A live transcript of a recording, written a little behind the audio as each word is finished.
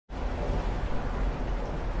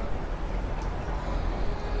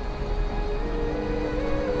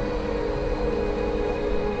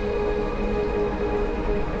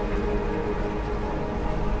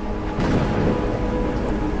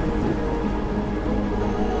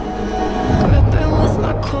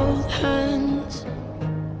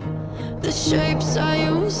shapes I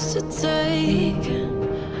used to take,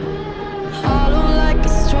 hollow like a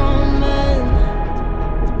strong man,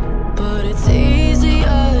 but it's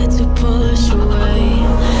easier to push away.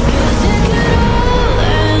 'Cause it could all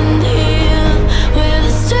end here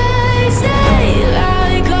with a straight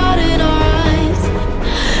daylight caught in our eyes,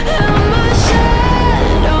 and my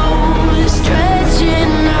shadow is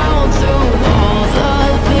stretching out through all the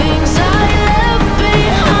things I left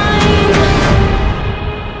behind.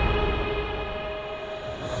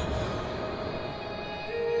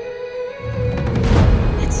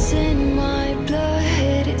 It's in my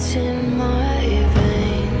blood, it's in my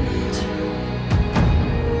veins.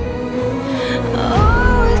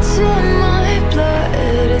 Oh, it's in my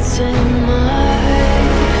blood, it's in my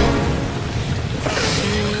veins.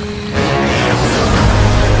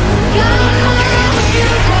 Got my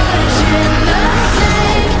feet watching the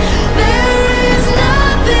snake. There is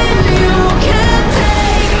nothing you can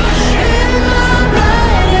take. In my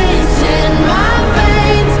blood, it's in my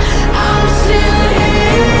veins. I'm still here.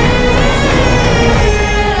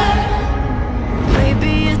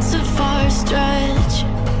 Maybe it's a far stretch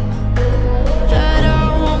that I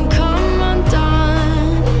won't come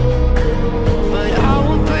undone, but I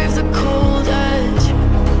will brave the cold edge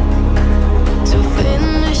to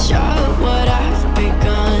finish up what I've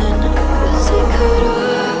begun. 'Cause it could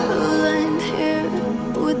all end here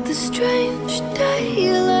with the strange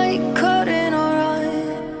daylight caught in our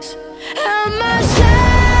eyes, and my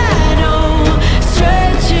shadow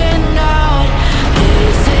stretching out.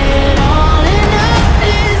 Is it all enough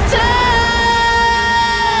this time?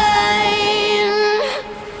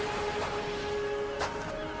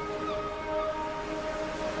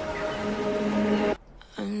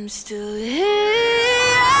 I'm still here.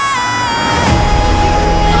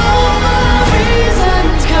 All my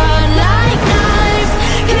reasons cut like knives,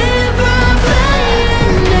 keep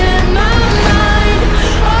replaying in my mind.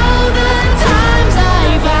 All the times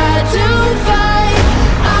I've had to fight,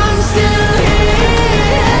 I'm still here.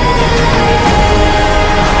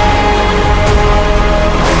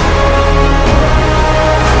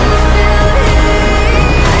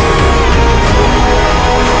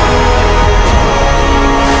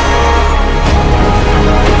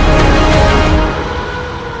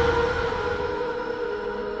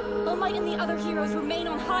 All Might and the other heroes remain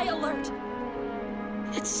on high alert.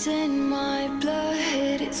 It's in my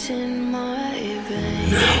blood, it's in my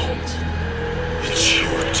veins. It's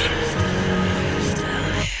your turn.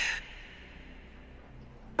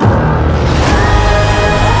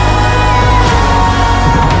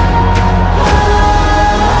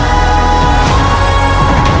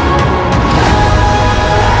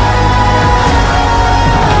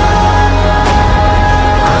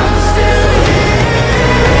 I'm still here.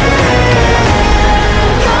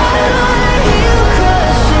 Got my heel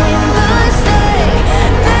crushing the stake.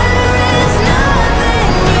 There is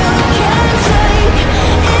nothing you can take.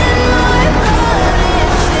 In my blood,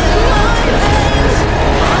 it's in my veins.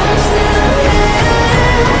 I'm still here.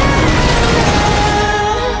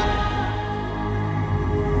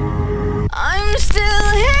 I'm still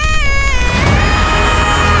here.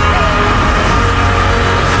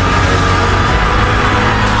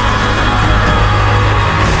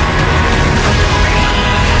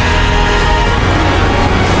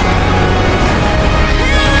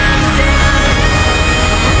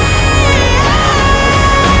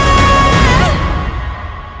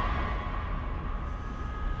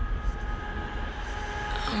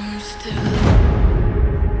 I'm still